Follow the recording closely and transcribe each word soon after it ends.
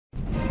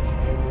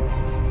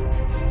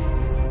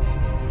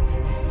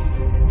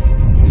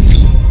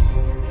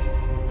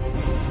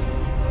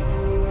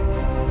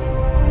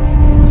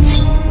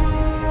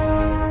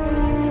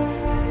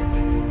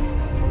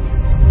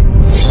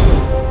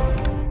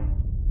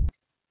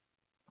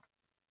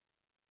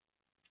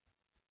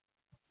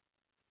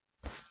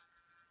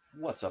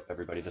What's up,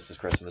 everybody? This is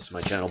Chris, and this is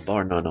my channel,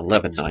 Bar9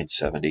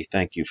 11970.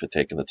 Thank you for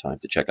taking the time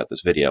to check out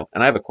this video.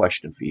 And I have a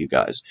question for you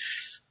guys.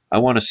 I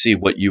want to see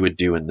what you would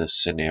do in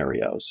this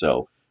scenario.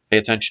 So pay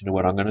attention to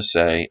what I'm going to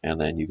say,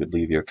 and then you could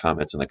leave your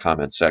comments in the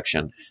comment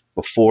section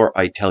before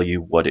I tell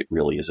you what it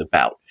really is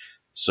about.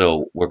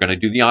 So we're going to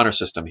do the honor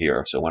system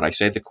here. So when I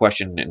say the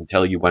question and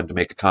tell you when to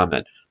make a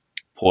comment,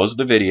 pause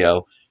the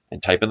video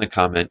and type in the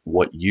comment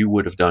what you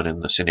would have done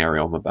in the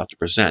scenario I'm about to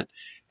present.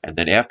 And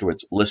then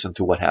afterwards, listen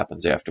to what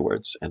happens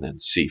afterwards and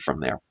then see from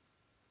there.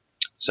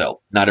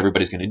 So not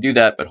everybody's going to do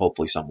that, but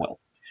hopefully some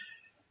will.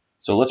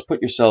 So let's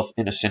put yourself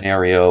in a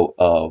scenario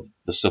of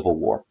the Civil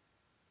War.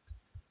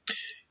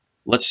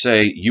 Let's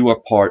say you are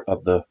part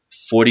of the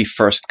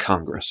 41st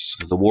Congress.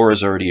 The war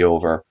is already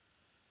over,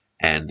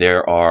 and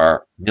there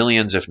are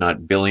millions, if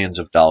not billions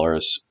of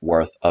dollars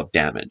worth of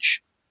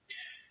damage.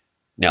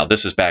 Now,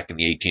 this is back in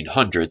the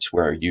 1800s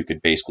where you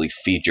could basically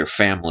feed your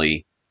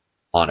family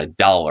on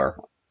 $1,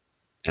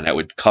 and that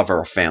would cover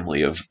a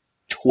family of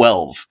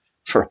 12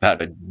 for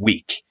about a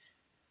week.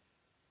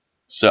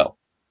 So,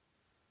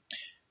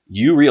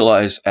 you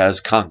realize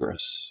as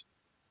Congress,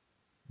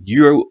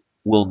 you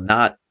will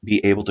not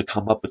be able to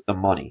come up with the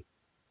money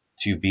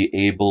to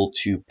be able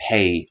to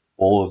pay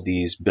all of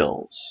these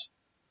bills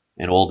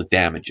and all the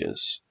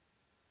damages.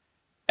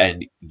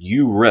 And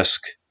you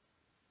risk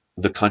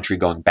the country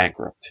going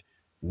bankrupt,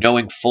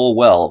 knowing full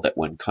well that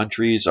when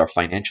countries are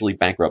financially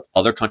bankrupt,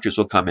 other countries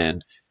will come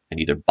in and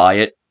either buy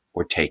it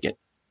or take it.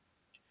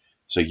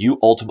 So you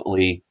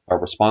ultimately are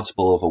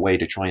responsible of a way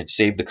to try and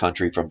save the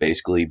country from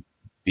basically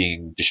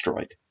being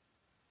destroyed.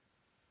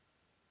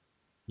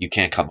 You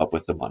can't come up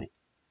with the money.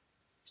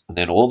 And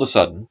then all of a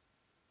sudden,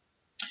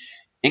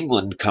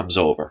 England comes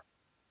over,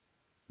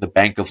 the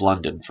Bank of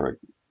London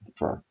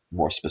for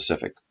more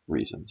specific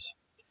reasons,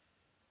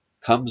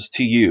 comes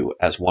to you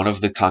as one of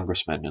the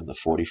congressmen in the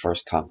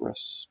 41st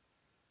Congress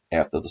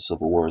after the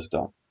Civil War is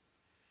done,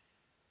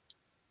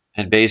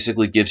 and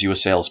basically gives you a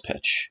sales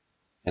pitch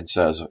and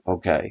says,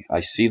 okay, I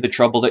see the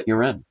trouble that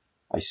you're in.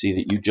 I see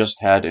that you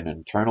just had an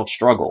internal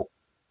struggle.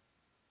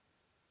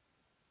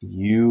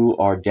 You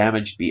are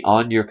damaged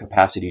beyond your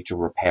capacity to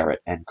repair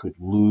it and could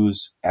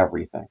lose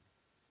everything.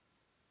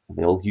 And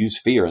they'll use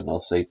fear, and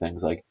they'll say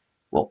things like,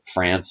 well,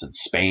 France and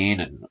Spain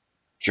and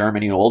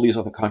Germany and all these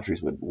other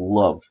countries would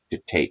love to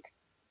take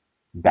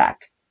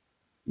back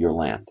your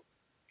land.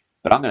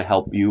 But I'm going to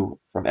help you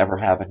from ever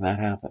having that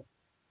happen.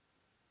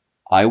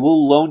 I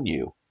will loan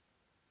you,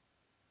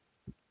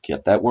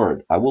 get that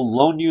word, I will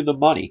loan you the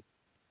money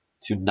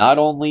to not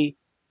only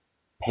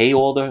pay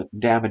all the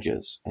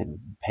damages and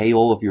pay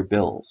all of your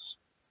bills,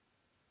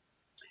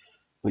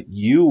 but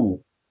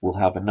you will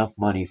have enough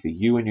money for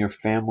you and your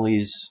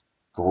family's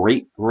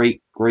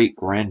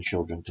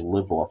great-great-great-grandchildren to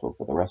live off of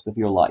for the rest of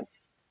your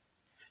life.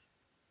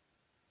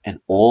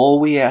 And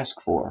all we ask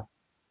for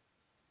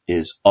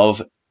is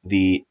of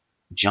the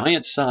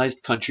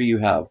giant-sized country you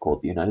have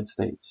called the United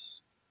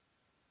States,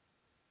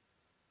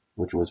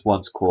 which was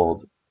once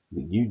called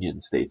the Union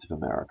States of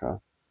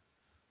America,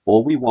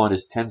 all we want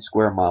is 10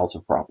 square miles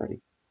of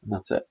property, and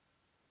that's it.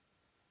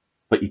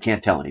 But you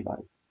can't tell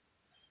anybody.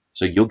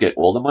 So you'll get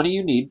all the money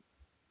you need.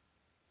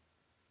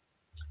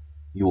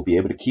 You will be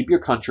able to keep your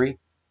country,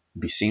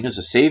 be seen as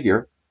a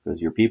savior,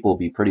 because your people will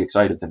be pretty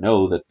excited to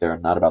know that they're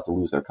not about to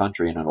lose their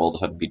country and then all of a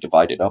sudden be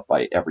divided up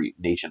by every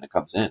nation that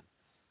comes in.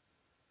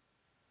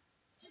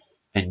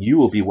 And you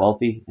will be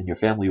wealthy, and your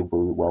family will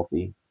be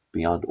wealthy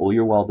beyond all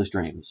your wildest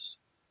dreams.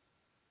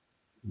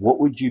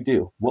 What would you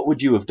do? What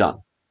would you have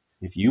done?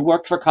 If you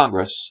worked for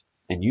Congress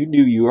and you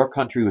knew your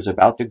country was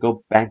about to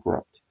go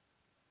bankrupt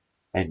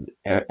and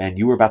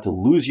you were about to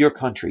lose your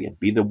country and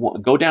be the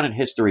one, go down in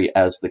history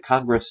as the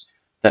Congress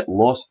that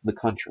lost the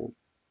country,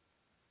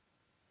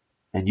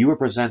 and you were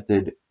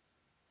presented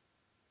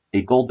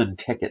a golden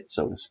ticket,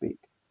 so to speak,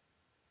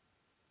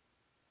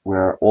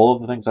 where all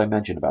of the things I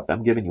mentioned about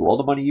them giving you all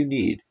the money you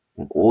need,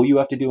 and all you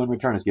have to do in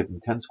return is give them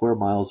 10 square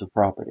miles of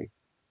property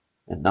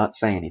and not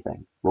say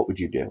anything, what would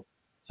you do?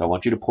 So I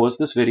want you to pause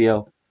this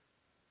video.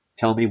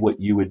 Tell me what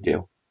you would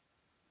do.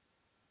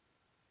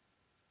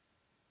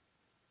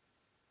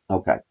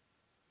 Okay.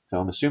 So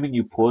I'm assuming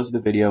you paused the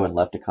video and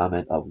left a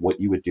comment of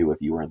what you would do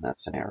if you were in that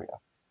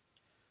scenario.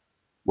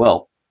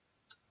 Well,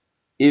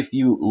 if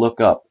you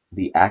look up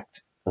the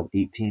Act of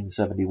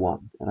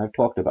 1871, and I've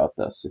talked about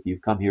this, if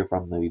you've come here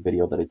from the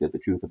video that I did, The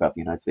Truth About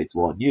the United States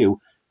Law and You,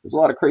 there's a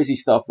lot of crazy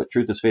stuff, but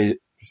truth is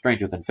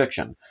stranger than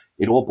fiction.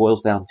 It all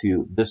boils down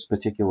to this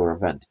particular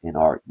event in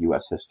our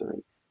U.S.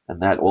 history.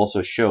 And that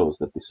also shows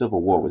that the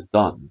Civil War was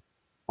done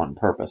on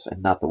purpose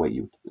and not the way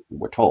you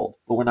were told.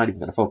 But we're not even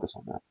going to focus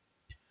on that.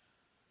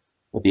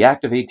 But the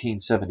Act of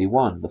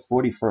 1871, the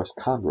 41st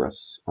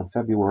Congress, on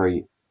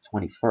February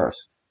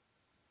 21st,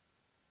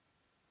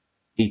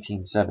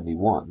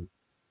 1871,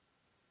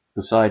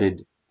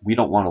 decided we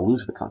don't want to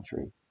lose the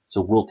country,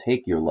 so we'll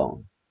take your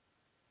loan.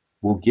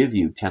 We'll give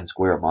you 10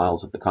 square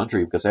miles of the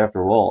country, because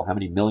after all, how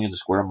many millions of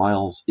square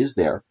miles is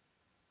there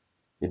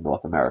in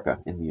North America,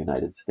 in the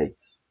United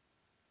States?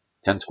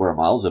 10 square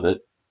miles of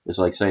it It's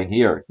like saying,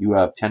 here, you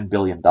have $10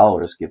 billion,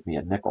 give me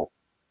a nickel.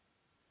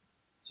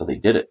 So they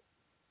did it.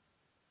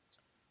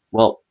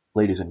 Well,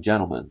 ladies and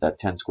gentlemen, that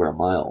 10 square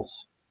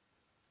miles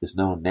is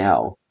known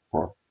now,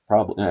 or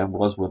probably it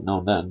was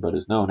known then, but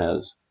is known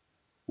as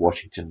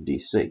Washington,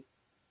 D.C.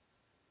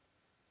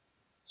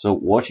 So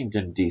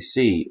Washington,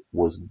 D.C.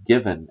 was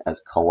given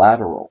as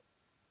collateral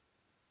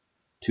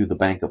to the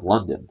Bank of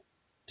London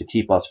to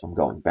keep us from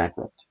going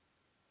bankrupt.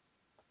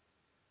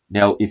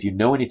 Now, if you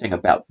know anything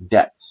about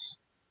debts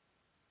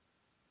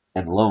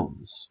and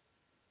loans,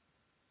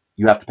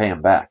 you have to pay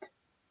them back.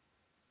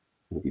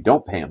 And if you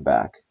don't pay them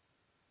back,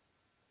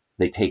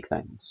 they take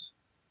things.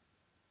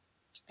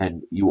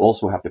 And you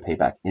also have to pay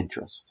back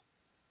interest.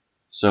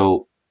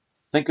 So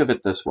think of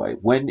it this way.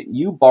 When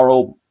you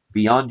borrow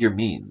beyond your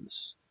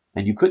means,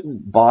 and you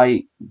couldn't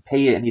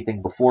pay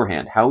anything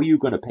beforehand, how are you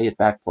going to pay it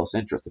back plus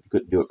interest if you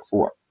couldn't do it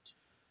before?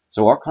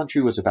 So our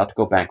country was about to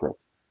go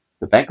bankrupt.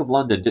 The Bank of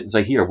London didn't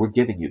say, here, we're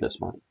giving you this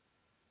money.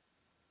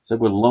 It said,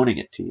 we're loaning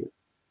it to you,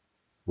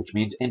 which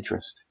means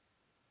interest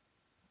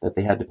that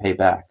they had to pay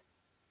back.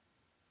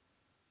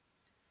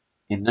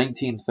 In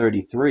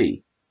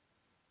 1933,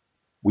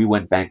 we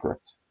went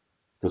bankrupt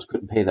because we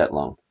couldn't pay that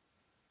loan.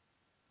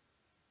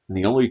 And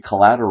the only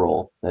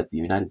collateral that the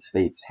United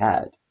States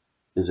had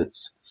is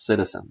its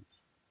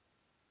citizens.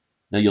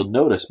 Now you'll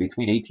notice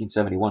between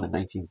 1871 and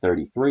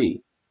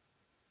 1933,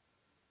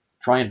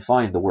 try and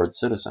find the word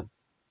citizen.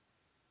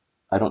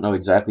 I don't know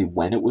exactly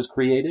when it was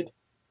created.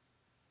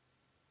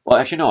 Well,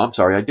 actually, no, I'm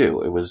sorry, I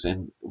do. It was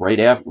in right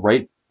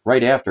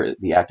after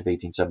the Act of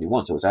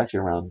 1871, so it was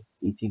actually around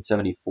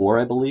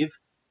 1874, I believe,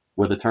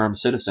 where the term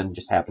citizen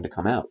just happened to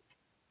come out.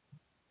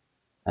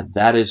 And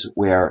that is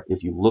where,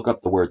 if you look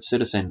up the word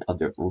citizen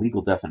under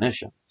legal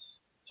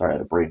definitions, sorry, I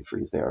had a brain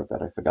freeze there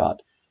that I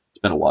forgot. It's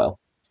been a while.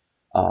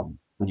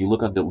 When you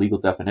look under legal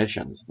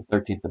definitions, the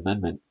 13th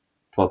Amendment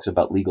talks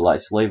about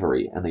legalized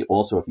slavery, and they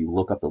also, if you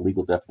look up the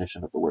legal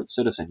definition of the word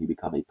citizen, you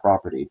become a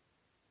property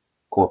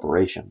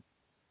corporation.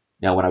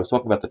 Now, when I was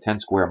talking about the 10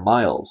 square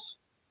miles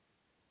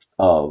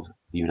of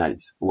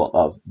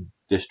of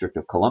District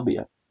of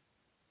Columbia,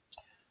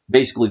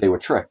 basically they were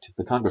tricked.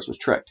 The Congress was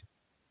tricked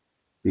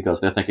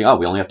because they're thinking, oh,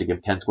 we only have to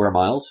give 10 square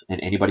miles,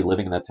 and anybody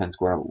living in that 10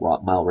 square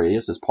mile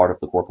radius is part of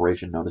the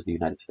corporation known as the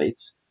United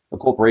States. A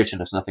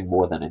corporation is nothing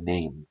more than a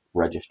name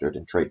registered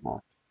and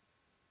trademarked,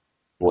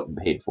 bought and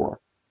paid for.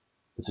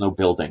 It's no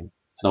building.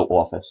 It's no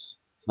office.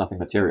 It's nothing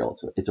material.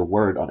 It's a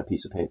word on a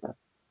piece of paper.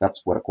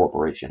 That's what a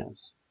corporation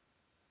is.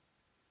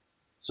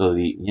 So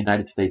the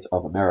United States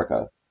of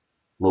America,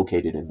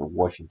 located in the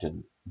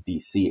Washington,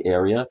 D.C.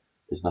 area,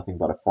 is nothing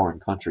but a foreign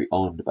country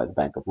owned by the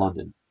Bank of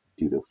London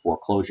due to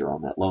foreclosure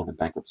on that loan and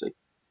bankruptcy.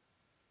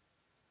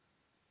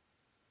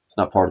 It's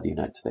not part of the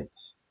United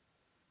States.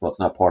 Well, it's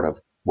not part of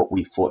what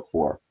we fought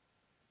for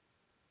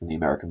in the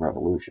American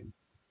Revolution.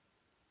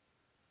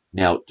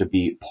 Now, to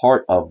be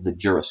part of the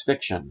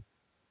jurisdiction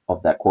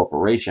of that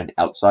corporation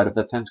outside of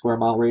that 10 square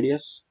mile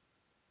radius,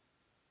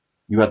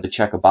 you had to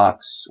check a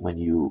box when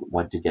you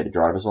went to get a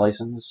driver's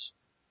license,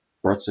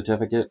 birth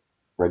certificate,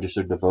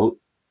 registered to vote.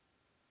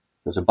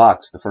 There's a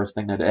box. The first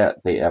thing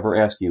that they ever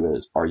ask you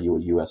is, are you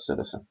a U.S.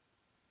 citizen?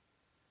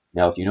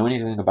 Now, if you know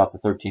anything about the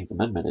 13th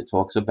Amendment, it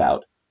talks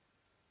about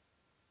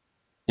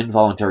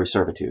involuntary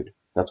servitude.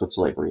 That's what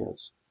slavery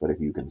is. But if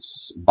you can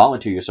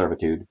volunteer your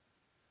servitude,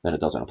 then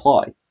it doesn't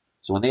apply.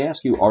 So when they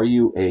ask you, are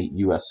you a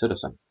U.S.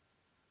 citizen,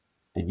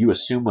 and you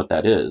assume what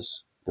that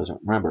is, because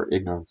remember,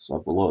 ignorance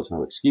of the law is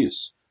no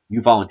excuse.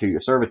 You volunteer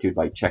your servitude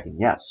by checking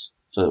yes.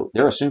 So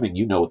they're assuming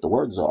you know what the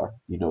words are,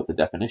 you know what the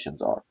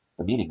definitions are,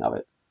 the meaning of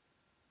it.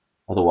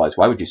 Otherwise,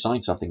 why would you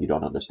sign something you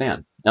don't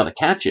understand? Now, the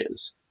catch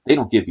is, they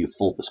don't give you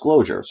full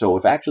disclosure. So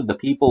if actually the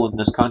people in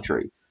this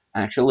country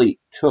actually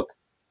took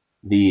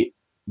the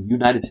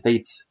United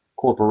States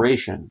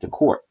corporation to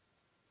court,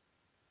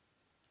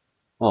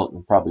 well,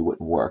 it probably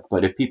wouldn't work.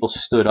 But if people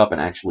stood up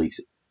and actually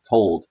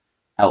told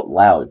out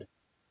loud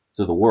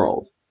to the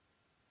world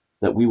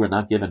that we were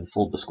not given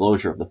full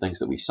disclosure of the things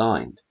that we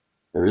signed,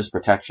 there is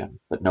protection.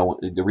 But no,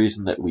 the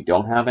reason that we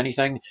don't have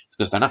anything is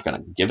because they're not going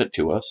to give it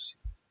to us.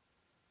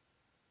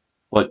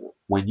 But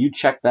when you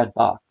check that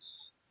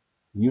box,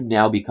 you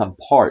now become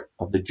part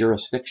of the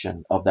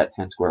jurisdiction of that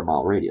 10 square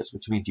mile radius,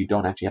 which means you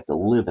don't actually have to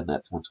live in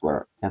that 10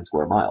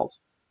 square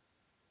miles.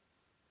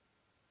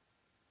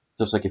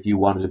 Just like if you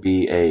wanted to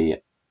be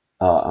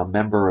a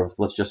member of,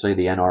 let's just say,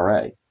 the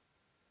NRA.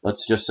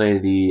 Let's just say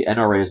the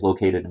NRA is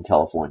located in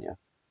California,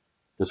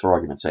 just for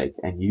argument's sake,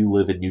 and you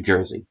live in New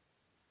Jersey.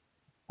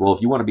 Well,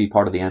 if you want to be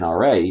part of the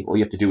NRA, all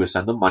you have to do is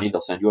send them money.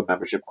 They'll send you a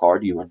membership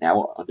card. You are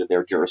now under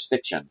their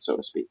jurisdiction, so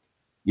to speak.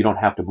 You don't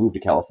have to move to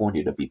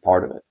California to be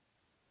part of it.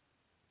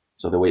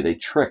 So the way they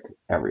trick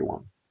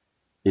everyone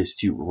is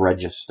to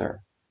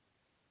register,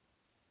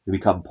 to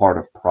become part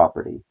of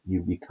property.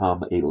 You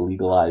become a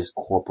legalized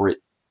corporate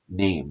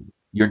name.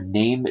 Your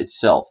name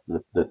itself,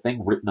 the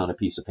thing written on a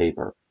piece of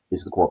paper,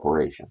 is the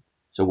corporation.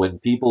 So when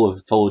people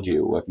have told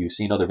you, if you've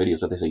seen other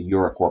videos where they say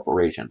you're a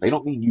corporation, they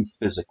don't mean you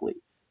physically.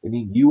 They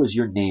mean you as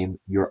your name,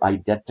 your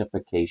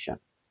identification.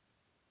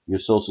 Your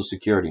social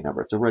security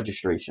number. It's a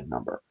registration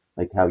number,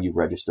 like how you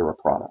register a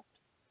product.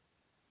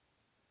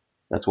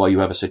 That's why you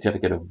have a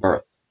certificate of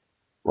birth.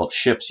 Well,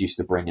 ships used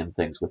to bring in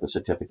things with a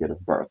certificate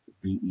of birth,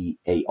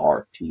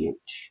 BEARTH.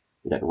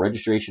 It had a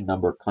registration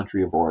number,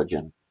 country of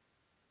origin,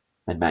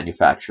 and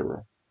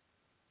manufacturer.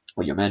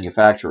 Well, your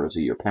manufacturers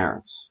are your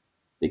parents.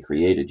 They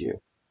created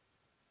you.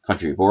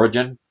 Country of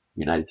origin,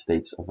 United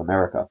States of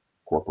America,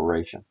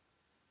 corporation.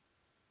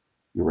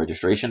 Your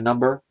registration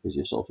number is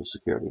your social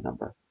security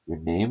number. Your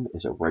name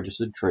is a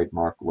registered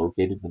trademark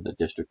located in the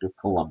District of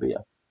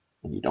Columbia,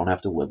 and you don't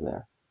have to live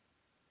there.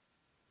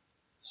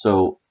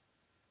 So,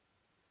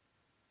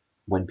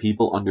 when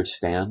people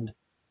understand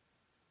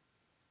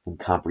and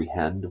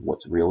comprehend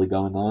what's really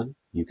going on,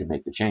 you can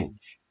make the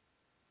change.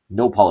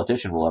 No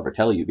politician will ever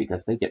tell you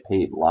because they get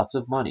paid lots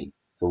of money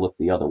to look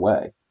the other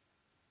way.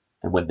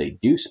 And when they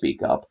do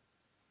speak up,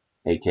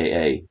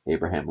 aka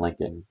Abraham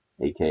Lincoln,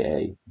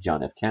 aka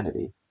John F.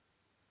 Kennedy,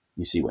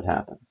 you see what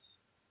happens.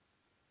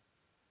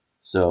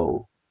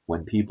 So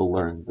when people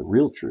learn the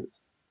real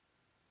truth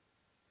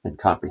and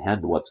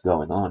comprehend what's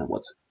going on and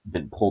what's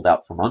been pulled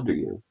out from under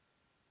you,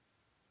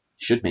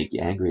 it should make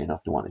you angry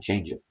enough to want to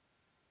change it.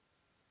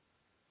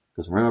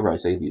 Because remember, I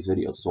say these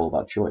videos, it's all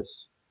about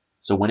choice.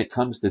 So when it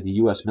comes to the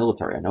U.S.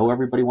 military, I know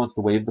everybody wants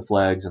to wave the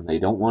flags and they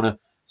don't want to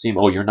seem,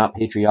 oh, you're not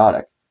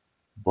patriotic.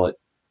 But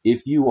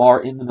if you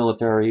are in the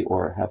military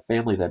or have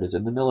family that is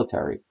in the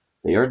military,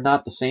 they are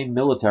not the same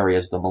military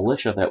as the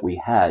militia that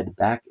we had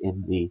back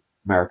in the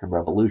American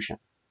Revolution.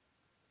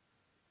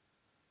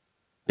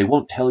 They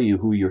won't tell you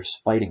who you're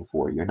fighting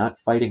for. You're not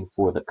fighting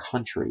for the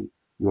country.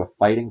 You are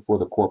fighting for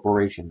the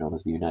corporation known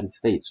as the United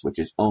States, which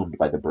is owned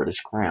by the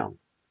British Crown.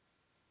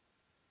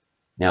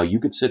 Now,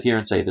 you could sit here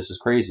and say, this is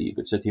crazy. You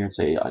could sit here and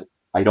say,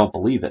 I don't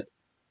believe it.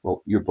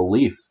 Well, your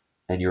belief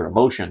and your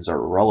emotions are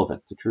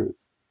irrelevant to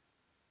truth.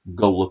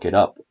 Go look it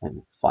up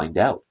and find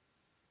out.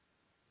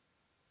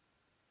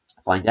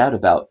 Find out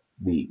about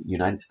the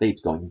United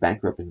States going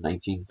bankrupt in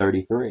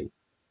 1933,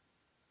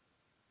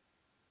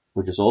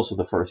 which is also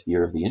the first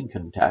year of the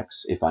income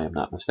tax, if I am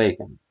not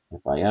mistaken.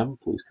 If I am,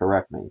 please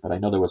correct me. But I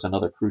know there was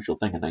another crucial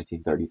thing in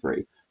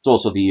 1933. It's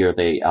also the year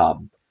they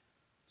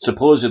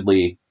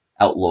supposedly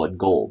outlawed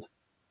gold,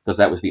 because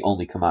that was the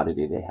only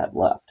commodity they had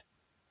left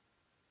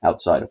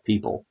outside of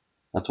people.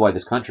 That's why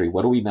this country,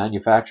 what do we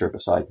manufacture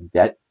besides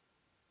debt,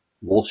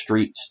 Wall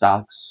Street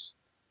stocks,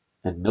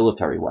 and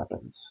military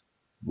weapons?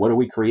 What do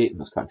we create in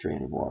this country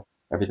anymore?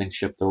 Everything's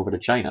shipped over to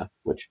China,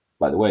 which,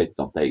 by the way,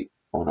 don't they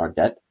own our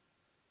debt?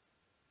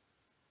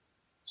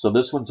 So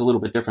this one's a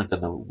little bit different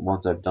than the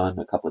ones I've done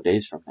a couple of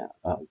days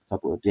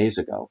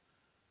ago.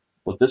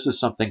 But this is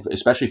something,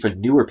 especially for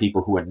newer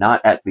people who are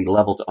not at the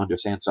level to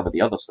understand some of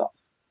the other stuff.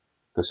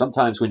 Because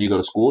sometimes when you go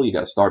to school, you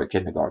got to start at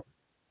kindergarten,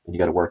 and you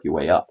got to work your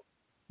way up.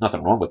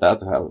 Nothing wrong with that.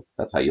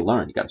 That's how you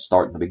learn. You got to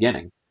start in the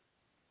beginning.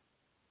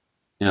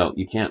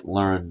 You can't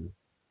learn,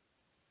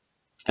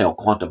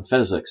 quantum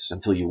physics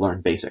until you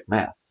learn basic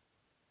math.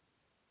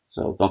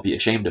 So don't be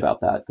ashamed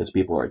about that, because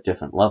people are at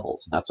different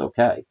levels, and that's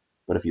okay.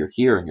 But if you're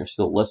here and you're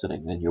still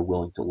listening, then you're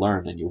willing to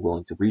learn, and you're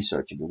willing to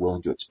research, and you're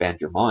willing to expand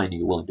your mind, and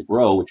you're willing to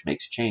grow, which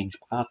makes change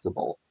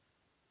possible.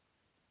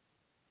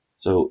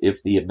 So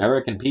if the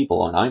American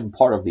people, and I'm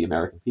part of the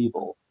American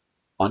people,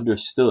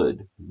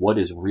 understood what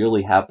is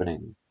really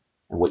happening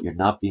and what you're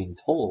not being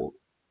told,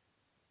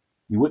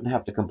 you wouldn't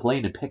have to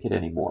complain and picket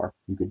anymore.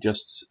 You could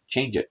just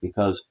change it,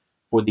 because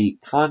for the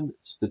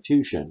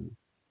Constitution,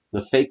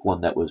 the fake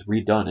one that was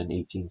redone in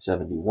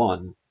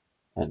 1871,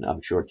 and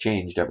I'm sure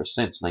changed ever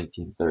since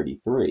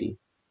 1933,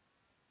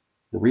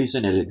 the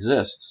reason it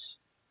exists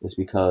is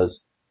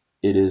because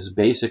it is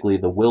basically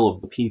the will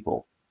of the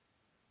people.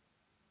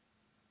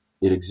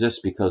 It exists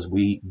because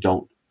we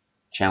don't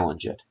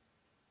challenge it,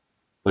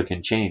 but it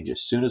can change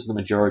as soon as the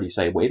majority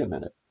say, wait a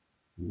minute,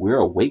 we're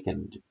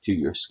awakened to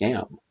your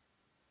scam.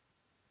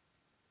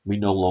 We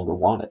no longer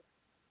want it.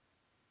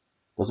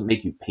 It doesn't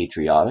make you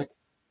patriotic,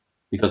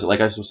 because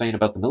like I was saying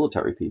about the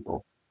military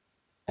people,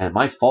 and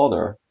my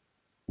father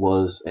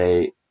was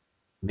a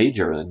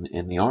major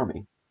in the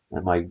Army,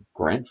 and my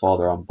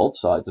grandfather on both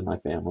sides of my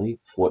family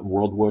fought in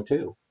World War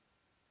II.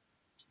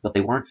 But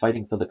they weren't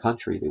fighting for the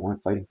country. They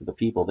weren't fighting for the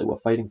people. They were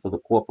fighting for the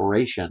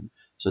corporation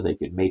so they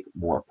could make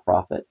more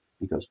profit,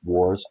 because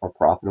wars are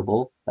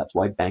profitable. That's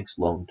why banks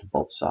loan to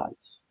both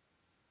sides,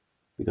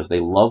 because they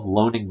love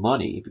loaning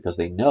money, because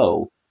they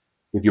know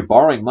if you're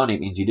borrowing money,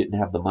 it means you didn't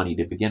have the money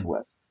to begin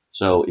with.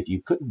 So if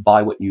you couldn't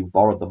buy what you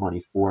borrowed the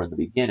money for in the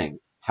beginning,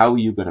 how are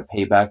you going to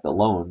pay back the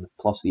loan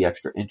plus the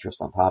extra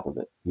interest on top of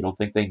it? You don't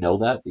think they know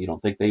that? You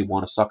don't think they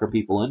want to sucker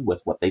people in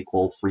with what they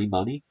call free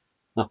money?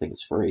 Nothing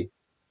is free,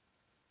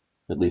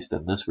 at least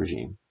in this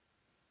regime.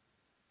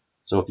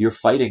 So if you're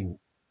fighting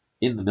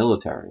in the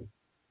military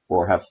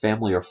or have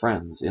family or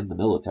friends in the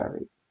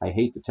military, I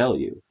hate to tell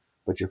you,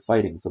 but you're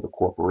fighting for the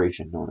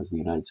corporation known as the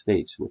United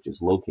States, which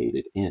is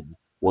located in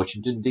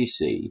Washington,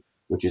 D.C.,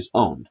 which is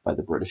owned by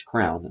the British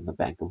Crown and the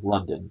Bank of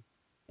London,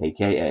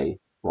 aka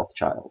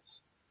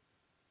Rothschilds.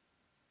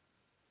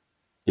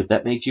 If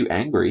that makes you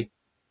angry,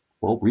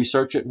 well,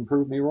 research it and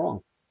prove me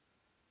wrong.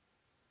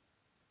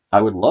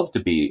 I would love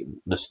to be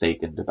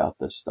mistaken about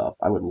this stuff.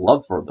 I would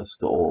love for this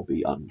to all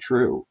be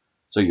untrue.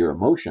 So your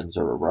emotions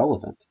are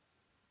irrelevant.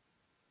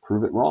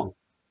 Prove it wrong.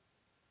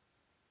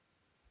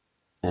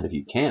 And if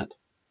you can't,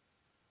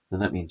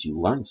 then that means you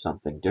learned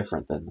something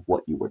different than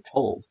what you were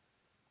told.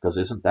 Because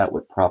isn't that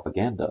what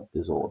propaganda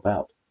is all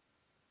about?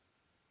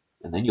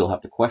 And then you'll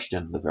have to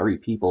question the very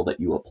people that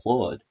you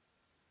applaud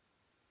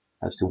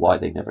as to why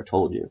they never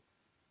told you,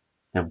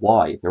 and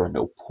why there are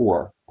no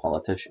poor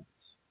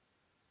politicians.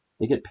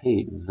 They get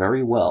paid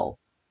very well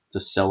to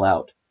sell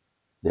out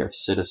their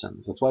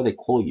citizens. That's why they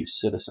call you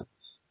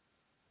citizens.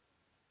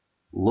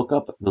 Look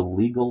up the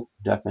legal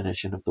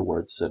definition of the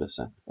word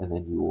citizen, and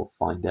then you will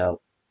find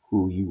out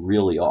who you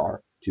really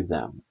are to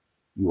them.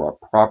 You are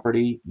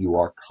property, you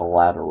are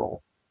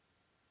collateral,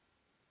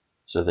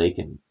 so they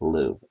can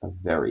live a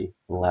very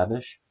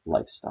lavish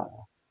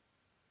lifestyle.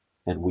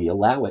 And we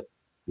allow it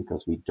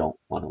because we don't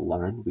want to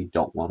learn, we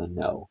don't want to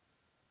know.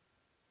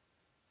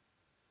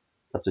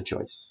 That's a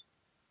choice.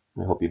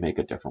 I hope you make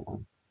a different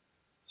one.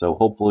 So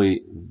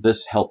hopefully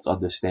this helped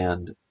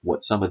understand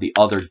what some of the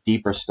other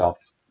deeper stuff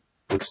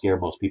would scare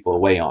most people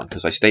away on,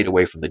 because I stayed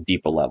away from the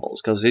deeper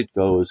levels, because it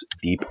goes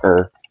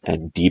deeper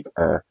and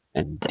deeper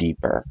and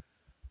deeper.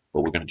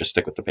 But we're going to just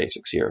stick with the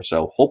basics here.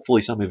 So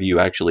hopefully some of you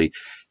actually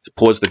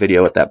paused the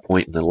video at that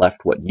point and then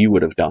left what you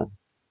would have done.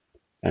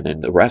 And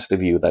then the rest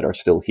of you that are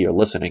still here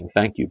listening,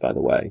 thank you, by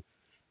the way,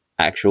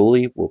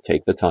 actually will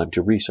take the time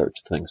to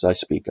research the things I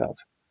speak of.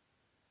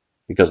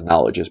 Because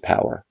knowledge is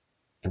power.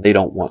 And they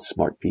don't want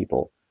smart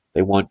people.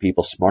 They want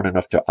people smart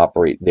enough to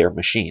operate their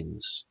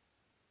machines,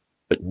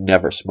 but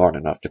never smart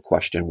enough to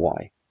question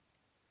why.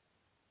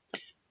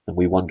 And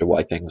we wonder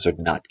why things are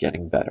not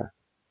getting better.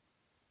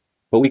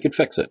 But we could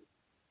fix it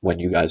when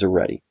you guys are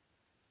ready.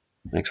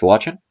 Thanks for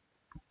watching.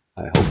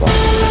 I hope I'll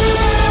see you next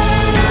time.